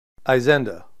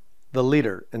Izenda, the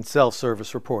leader in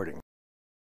self-service reporting.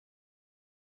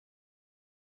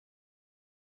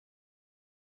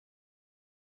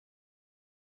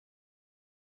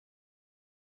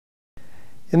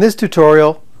 In this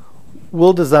tutorial,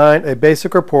 we'll design a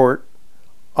basic report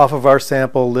off of our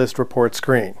sample list report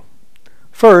screen.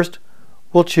 First,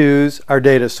 we'll choose our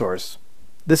data source.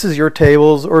 This is your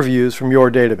tables or views from your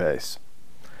database.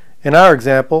 In our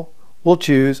example, we'll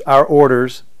choose our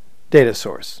orders data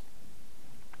source.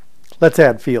 Let's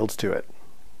add fields to it.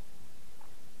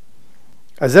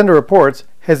 Izenda Reports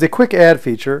has a quick add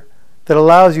feature that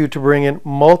allows you to bring in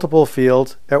multiple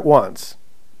fields at once.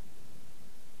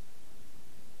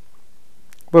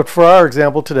 But for our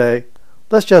example today,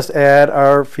 let's just add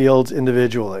our fields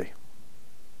individually.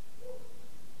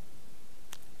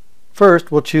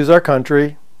 First, we'll choose our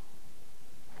country,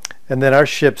 and then our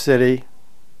ship city,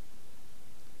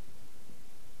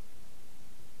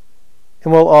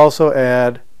 and we'll also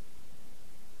add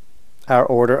our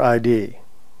order ID,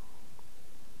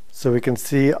 so we can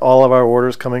see all of our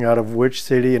orders coming out of which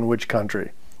city and which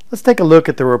country. Let's take a look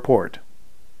at the report.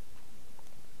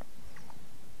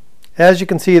 As you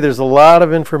can see, there's a lot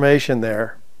of information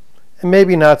there, and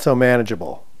maybe not so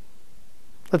manageable.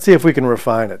 Let's see if we can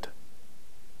refine it.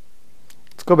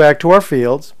 Let's go back to our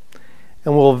fields,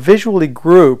 and we'll visually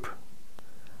group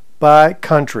by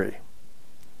country.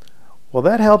 Well,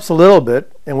 that helps a little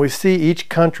bit, and we see each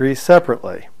country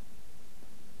separately.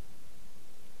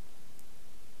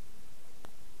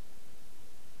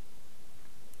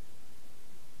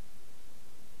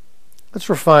 Let's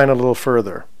refine a little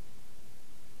further.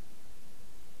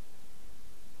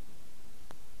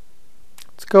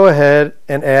 Let's go ahead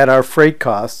and add our freight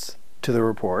costs to the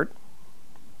report.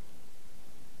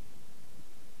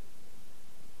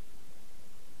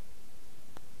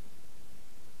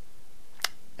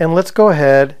 And let's go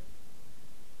ahead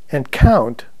and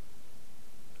count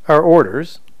our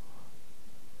orders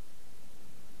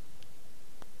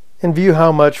and view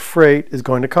how much freight is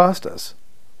going to cost us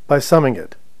by summing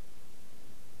it.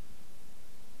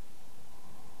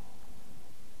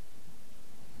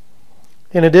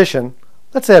 In addition,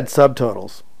 let's add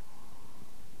subtotals.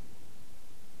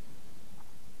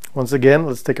 Once again,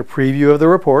 let's take a preview of the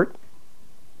report.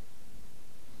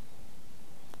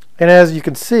 And as you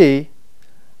can see,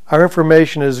 our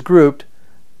information is grouped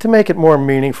to make it more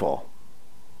meaningful.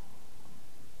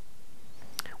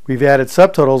 We've added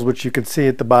subtotals, which you can see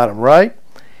at the bottom right.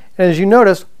 And as you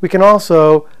notice, we can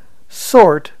also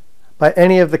sort by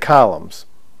any of the columns.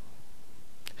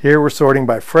 Here we're sorting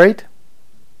by freight.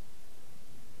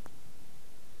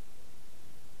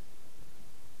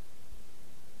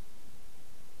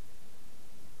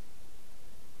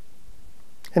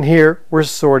 And here we're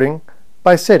sorting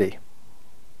by city.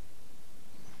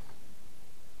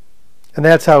 And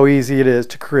that's how easy it is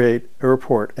to create a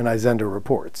report in Izenda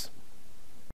Reports.